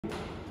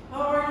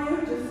How are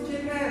you? Just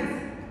shake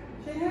hands.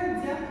 Shake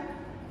hands, yeah.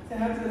 Say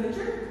hi to the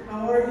teacher.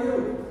 How are you?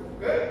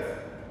 Good?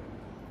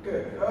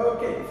 Good.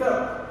 Okay, so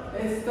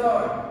let's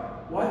start.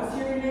 What's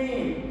your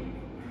name?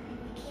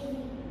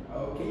 Kevin.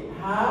 Okay,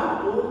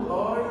 how old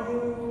are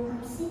you?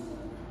 I'm 6.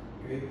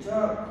 Good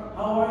job.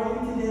 How are you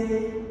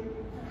today?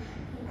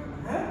 I'm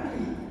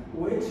happy.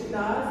 Which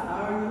class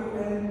are you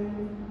in?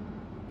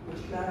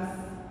 Which class?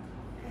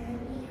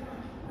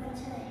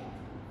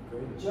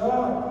 Good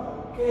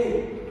job. Okay.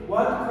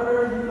 What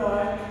color do you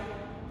like?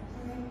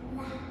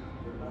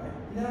 You like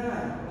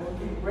black.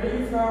 Okay. Where are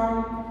you from?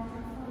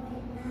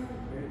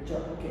 Good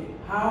job. Okay.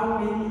 How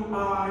many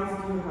eyes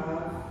do you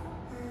have?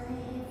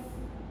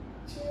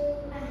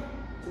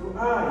 2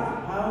 eyes.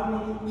 How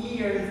many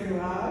ears do you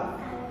have?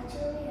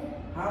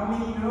 How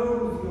many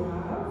nose do you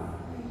have?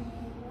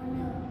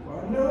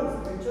 1 nose.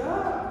 Good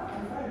job.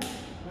 High five.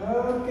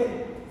 Okay.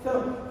 So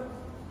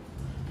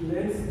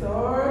let's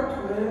start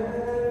with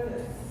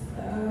this.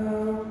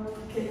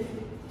 Okay.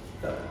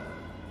 So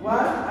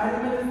what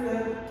animal is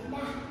that?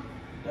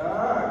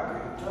 Dog.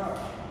 Good job.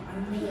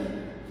 Animal is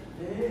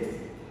this.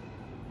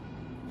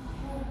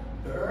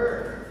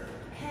 Bird.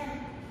 Cat.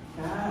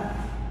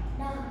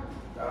 Dog.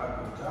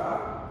 Good job.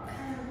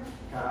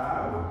 Cow.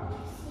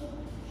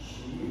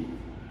 Sheep.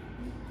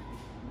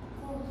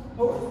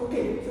 Horse.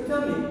 Okay. So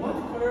tell me, what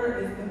color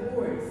is the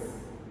horse?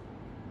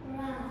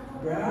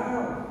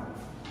 Brown.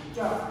 Good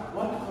job.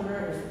 What color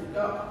is the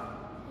dog?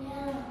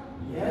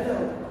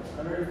 Yellow. What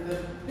color is the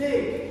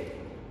pig?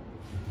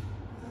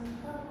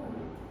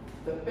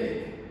 The pig.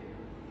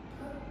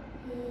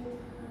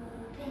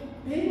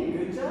 Pink.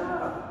 Good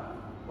job.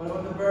 What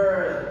about the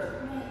bird?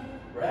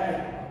 Red.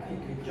 Okay,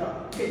 good job.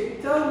 Okay,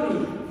 tell me,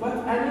 what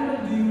animal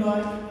do you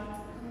like?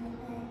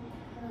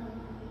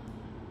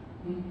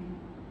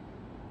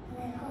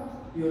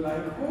 You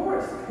like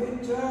horse. Good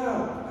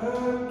job.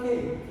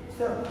 Okay,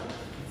 so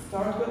let's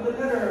start with the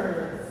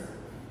letters.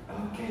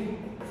 Okay,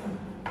 so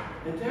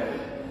letter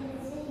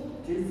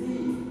to Z.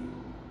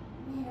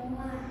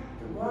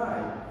 The Y.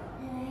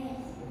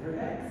 Letter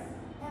X.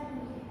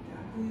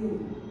 W.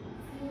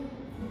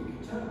 Good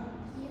job.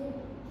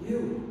 U.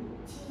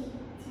 T.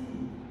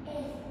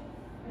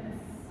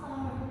 S.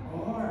 R.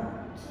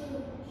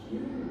 Q.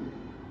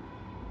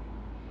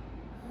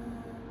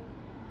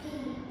 P.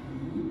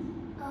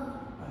 O.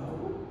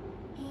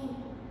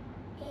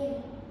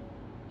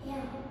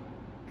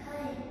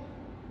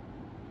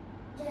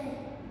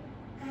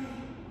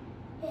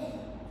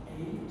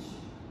 H.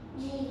 E.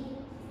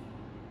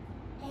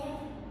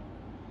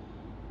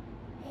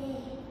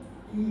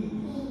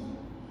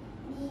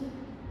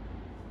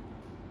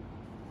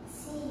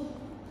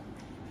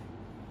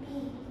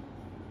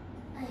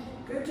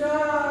 Good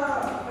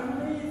job!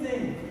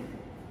 Amazing!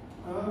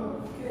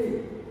 Okay.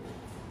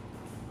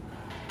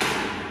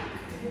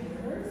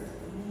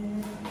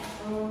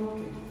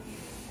 Okay.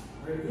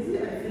 Very easy. I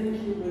think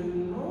you will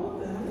know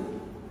them.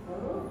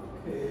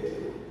 Okay.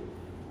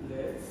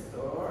 Let's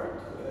start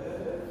with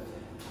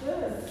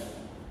this.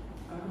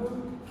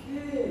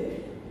 Okay.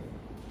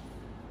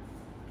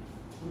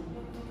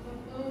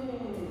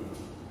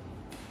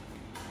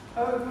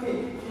 Okay.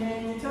 Can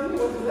you tell me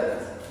what is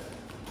that?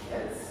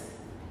 Yes.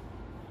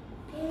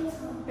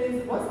 Pencil.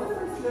 What's the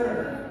first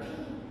letter?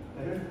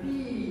 Letter P.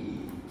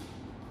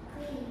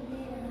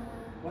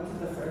 What is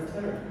the first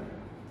letter?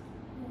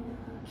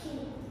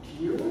 Q.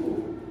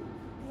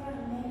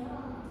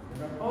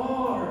 Letter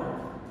R.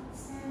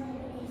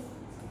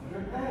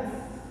 Letter S.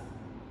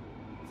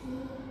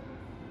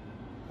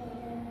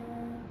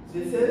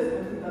 This is,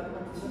 what is that?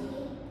 What is that?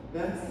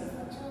 That's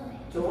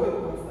joy.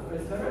 What's the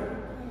first letter?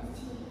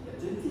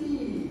 Letter T.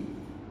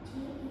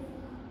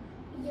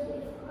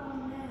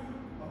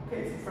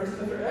 Okay, so first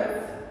letter S.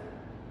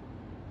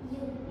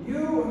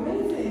 U.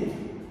 Amazing.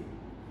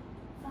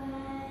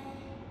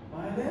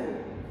 Violin.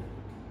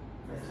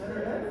 First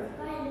letter S.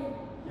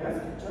 Yes,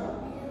 good job.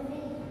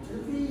 Letter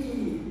V.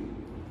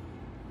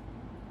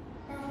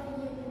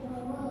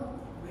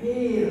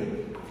 Whale.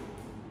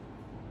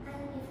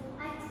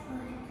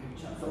 Good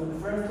job. So the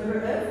first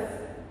letter S.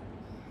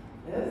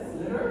 Yes,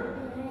 letter.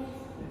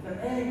 Letter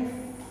X.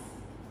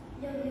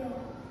 Yo-yo.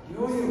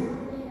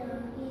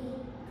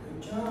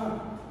 Good job.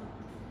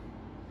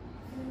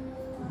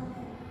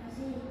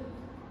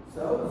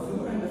 So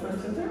zoo and the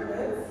first letter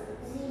is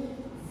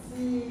Z.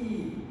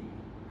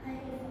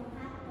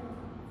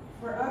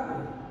 For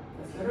apple.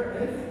 First letter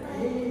is A.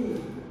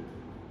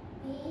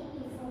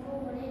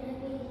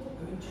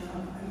 Good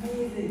job.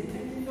 Amazing.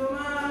 Thank you so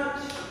much.